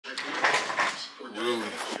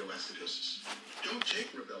Don't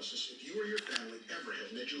take Rybelsus if you or your family ever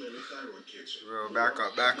had medullary thyroid cancer. Bro, back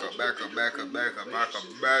up.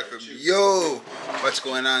 Yo, what's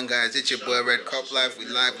going on, guys? It's your boy Red Cup Life. We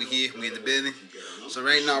live, we here, we in the building. So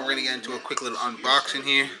right now we're gonna get into a quick little unboxing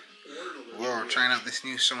here. We're trying out this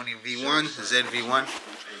new Sony V1, ZV1.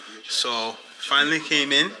 So finally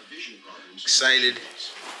came in. Excited.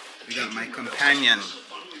 We got my Campagnon.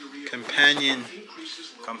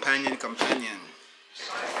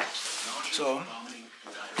 So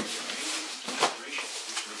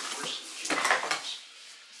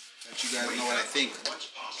let you guys know what I think.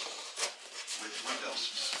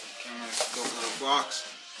 Camera, go little box.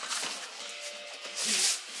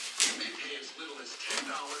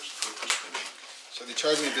 So they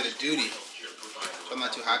charged me a bit of duty, so I'm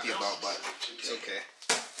not too happy about, but it's okay.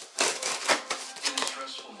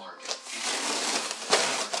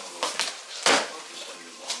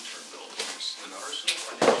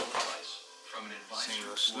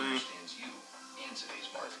 Single sling.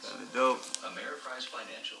 Kind of dope.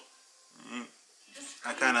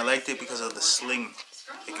 I kind of liked it because of the sling.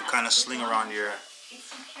 It can kind of sling around your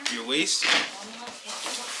waist. I'll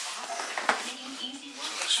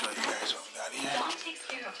show you guys what we got here. Dawn takes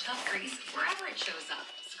care of tough grease wherever it shows up.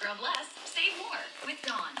 Scrub less, save more with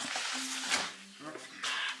Dawn.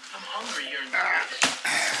 I'm hungry here in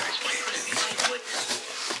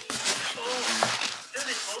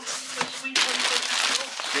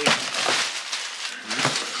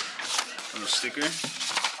Little sticker.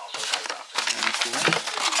 Cool.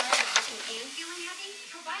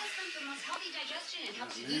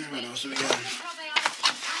 Yeah, what else do we got?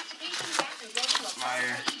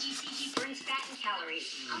 Fire.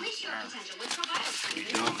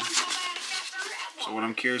 So what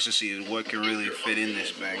I'm curious to see is what can really fit in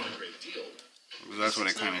this bag. Because that's what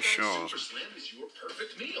it kind of shows.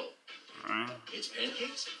 Alright.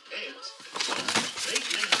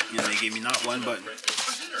 Yeah, they gave me not one, but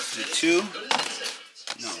the two.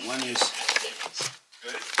 No, one is.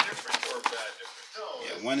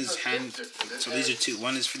 Yeah, one is hand. So these are two.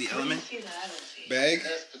 One is for the element bag.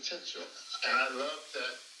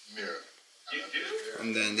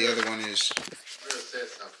 And then the other one is.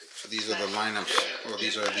 So these are the lineups. Well,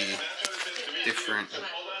 these are the different.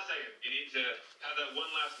 You need to have that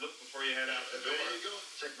one last look before you head out the door. There you go.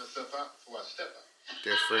 Check myself out before I step out.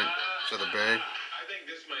 Different. So the bag. I think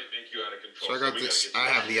this might make you out of control. So I got this.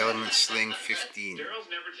 I have the Element Sling 15. Daryl's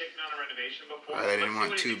never taken on a renovation before. I didn't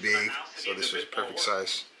want too big, so this was perfect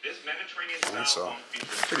size. This Mediterranean And so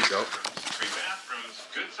features pretty dope. 3 bathrooms,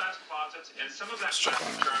 good sized closets, and some of that Check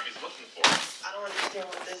classic on charm he's looking for. I don't understand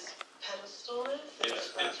what this pedestal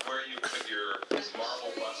is. It's where you put your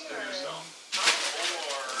marble bust of yourself.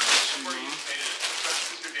 Or where you paint it.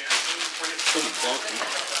 Pretty bulky.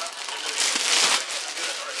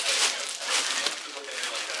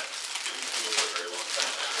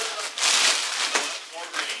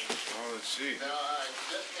 Let's see. Now, I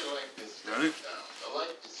definitely like this. Right? I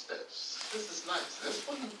like the steps. This is nice. This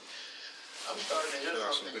one, I'm starting to hear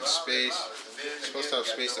Some something good space. It's supposed to have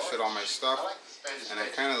space to fit all my stuff. And I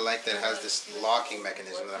kind of like that it has this locking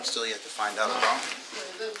mechanism that I'm still yet to find out about.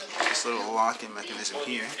 This little locking mechanism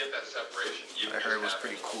here, I heard was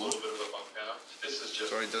pretty cool.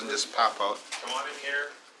 So it doesn't just pop out. Come on in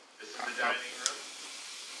here. This is the dining room.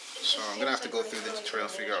 So I'm going to have to go through the tutorial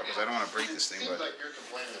and figure out, because I don't want to break this thing, but it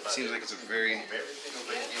seems like it's a very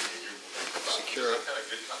secure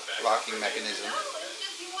locking mechanism.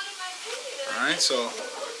 Alright, so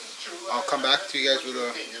I'll come back to you guys with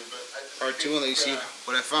a part 2 and let you see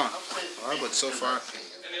what I found. Alright, but so far,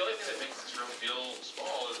 And the only thing that makes this room feel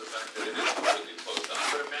small is the fact that it is completely closed off.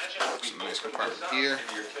 But imagine if some we nice opened compartment this up here.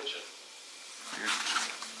 into your kitchen.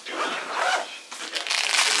 Do not touch.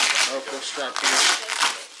 Velcro strap here.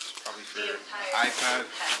 Probably for your iPad.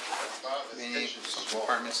 Mini, some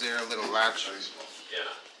compartments there, a little latch. Yeah.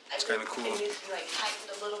 It's kind of cool. It needs to be like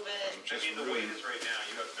tightened a little bit. I mean, the way it is right now,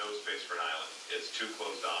 you have no space for an island. It's too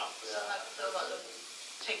closed off. So how do you feel about them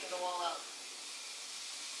taking the wall out?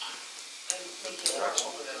 And making it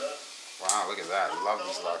up. Wow, look at that! I love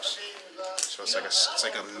these locks. So it's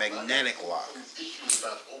like a magnetic lock.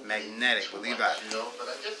 Magnetic, believe that.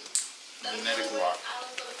 Magnetic lock.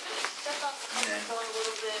 And then it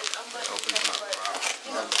opens up. Wow,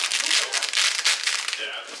 love it.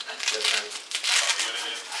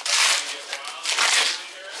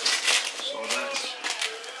 So that's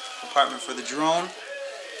compartment for the drone.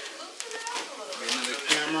 Maybe another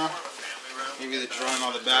camera. Maybe the drone and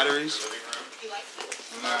all the batteries.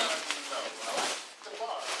 And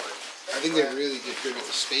I think they really did good with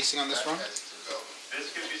the spacing on this one.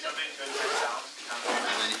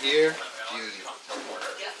 And then here, Beauty.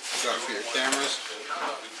 Yep. Got for your cameras How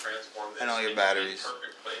about we transform this and all your into a batteries.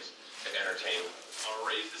 perfect place to entertain. I'll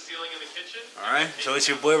raise the ceiling in the kitchen. Alright, so it's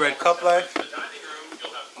your boy Red Cup Life. The dining room,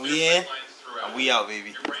 you'll have We in lines throughout. and we out,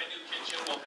 baby.